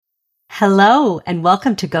Hello, and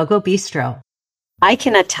welcome to Go Go Bistro. I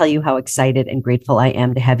cannot tell you how excited and grateful I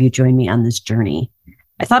am to have you join me on this journey.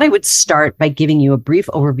 I thought I would start by giving you a brief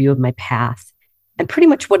overview of my path and pretty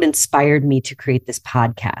much what inspired me to create this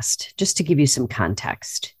podcast, just to give you some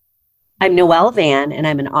context. I'm Noelle Van, and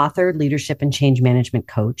I'm an author, leadership, and change management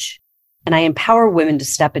coach. And I empower women to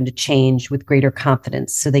step into change with greater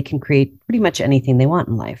confidence so they can create pretty much anything they want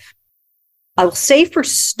in life. I will say for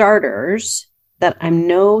starters that I'm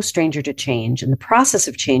no stranger to change, and the process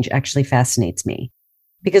of change actually fascinates me.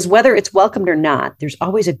 Because whether it's welcomed or not, there's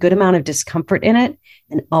always a good amount of discomfort in it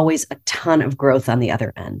and always a ton of growth on the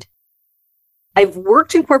other end. I've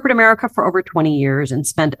worked in corporate America for over 20 years and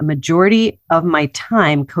spent a majority of my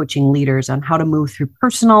time coaching leaders on how to move through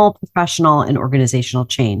personal, professional, and organizational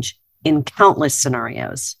change in countless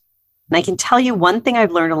scenarios. And I can tell you one thing I've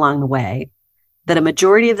learned along the way, that a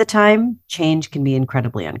majority of the time, change can be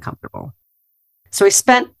incredibly uncomfortable. So I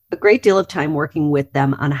spent a great deal of time working with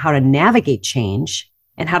them on how to navigate change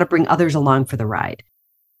and how to bring others along for the ride,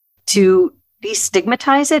 to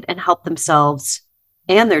destigmatize it and help themselves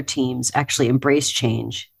and their teams actually embrace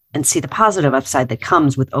change and see the positive upside that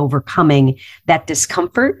comes with overcoming that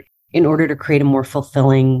discomfort in order to create a more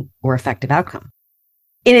fulfilling or effective outcome.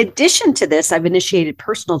 In addition to this, I've initiated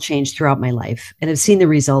personal change throughout my life and have seen the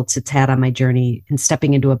results it's had on my journey in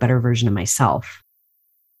stepping into a better version of myself.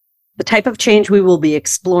 The type of change we will be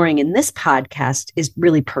exploring in this podcast is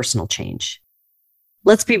really personal change.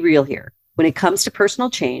 Let's be real here. When it comes to personal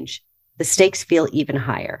change, the stakes feel even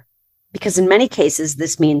higher because in many cases,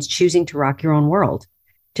 this means choosing to rock your own world,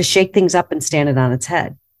 to shake things up and stand it on its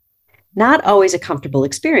head. Not always a comfortable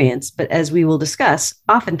experience, but as we will discuss,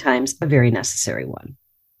 oftentimes a very necessary one.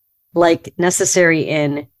 Like necessary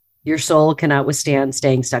in your soul cannot withstand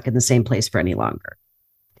staying stuck in the same place for any longer.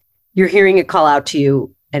 You're hearing it call out to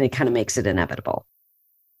you, and it kind of makes it inevitable.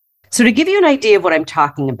 So to give you an idea of what I'm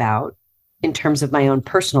talking about in terms of my own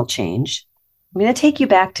personal change, I'm going to take you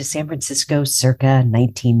back to San Francisco circa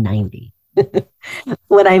 1990.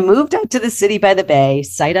 When I moved out to the city by the bay,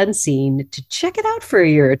 sight unseen, to check it out for a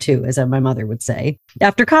year or two, as my mother would say,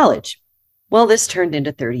 after college. Well, this turned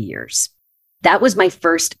into 30 years. That was my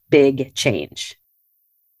first big change.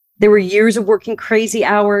 There were years of working crazy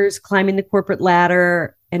hours, climbing the corporate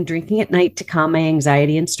ladder, and drinking at night to calm my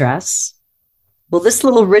anxiety and stress. Well, this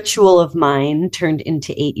little ritual of mine turned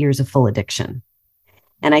into 8 years of full addiction.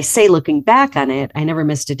 And I say, looking back on it, I never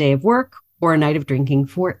missed a day of work or a night of drinking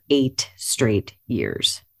for 8 straight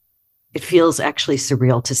years. It feels actually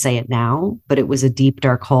surreal to say it now, but it was a deep,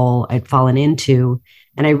 dark hole I'd fallen into.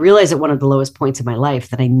 And I realized at one of the lowest points in my life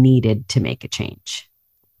that I needed to make a change.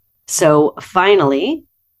 So finally,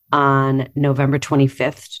 on November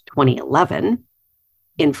 25th, 2011,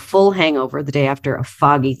 in full hangover the day after a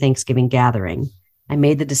foggy Thanksgiving gathering, I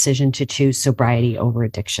made the decision to choose sobriety over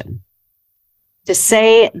addiction. To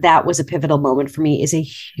say that was a pivotal moment for me is a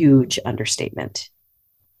huge understatement.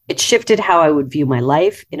 It shifted how I would view my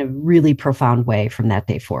life in a really profound way from that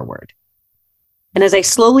day forward. And as I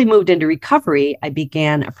slowly moved into recovery, I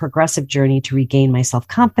began a progressive journey to regain my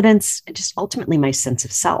self-confidence and just ultimately my sense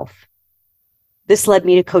of self. This led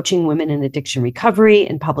me to coaching women in addiction recovery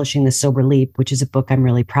and publishing The Sober Leap, which is a book I'm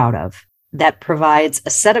really proud of, that provides a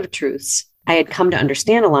set of truths I had come to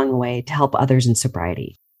understand along the way to help others in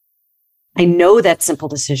sobriety. I know that simple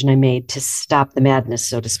decision I made to stop the madness,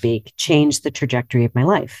 so to speak, changed the trajectory of my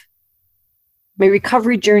life. My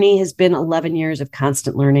recovery journey has been 11 years of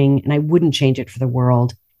constant learning, and I wouldn't change it for the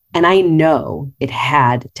world. And I know it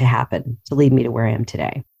had to happen to lead me to where I am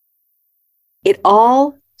today. It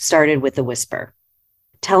all started with a whisper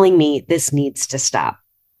telling me this needs to stop.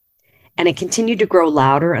 And it continued to grow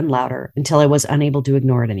louder and louder until I was unable to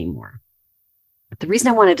ignore it anymore. But the reason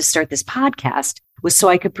I wanted to start this podcast was so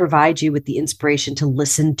I could provide you with the inspiration to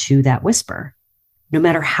listen to that whisper, no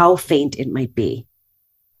matter how faint it might be.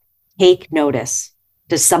 Take notice.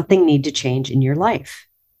 Does something need to change in your life?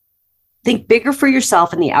 Think bigger for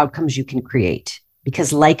yourself and the outcomes you can create,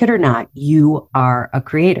 because like it or not, you are a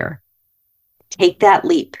creator. Take that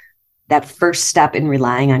leap, that first step in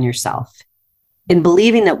relying on yourself, in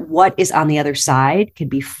believing that what is on the other side can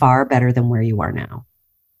be far better than where you are now.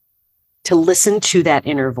 To listen to that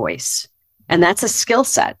inner voice. And that's a skill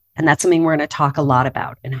set. And that's something we're going to talk a lot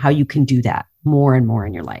about and how you can do that more and more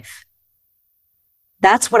in your life.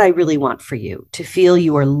 That's what I really want for you, to feel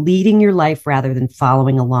you are leading your life rather than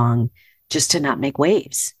following along just to not make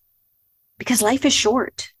waves. Because life is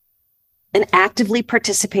short. And actively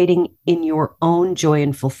participating in your own joy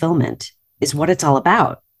and fulfillment is what it's all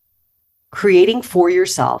about. Creating for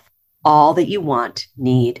yourself all that you want,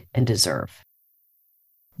 need, and deserve.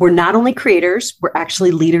 We're not only creators, we're actually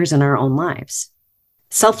leaders in our own lives.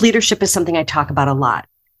 Self-leadership is something I talk about a lot,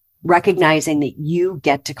 recognizing that you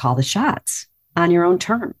get to call the shots on your own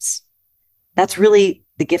terms. That's really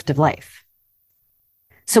the gift of life.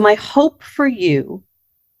 So my hope for you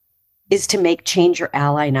is to make change your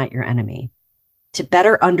ally, not your enemy, to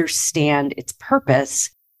better understand its purpose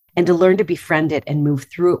and to learn to befriend it and move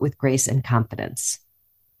through it with grace and confidence,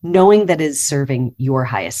 knowing that it is serving your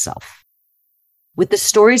highest self. With the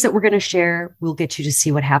stories that we're going to share, we'll get you to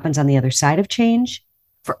see what happens on the other side of change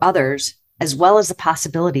for others, as well as the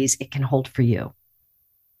possibilities it can hold for you.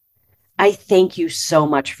 I thank you so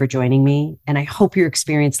much for joining me, and I hope your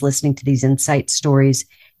experience listening to these insight stories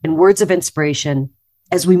and words of inspiration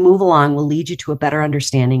as we move along will lead you to a better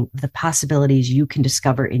understanding of the possibilities you can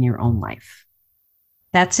discover in your own life.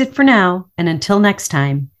 That's it for now, and until next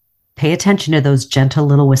time, pay attention to those gentle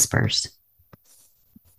little whispers.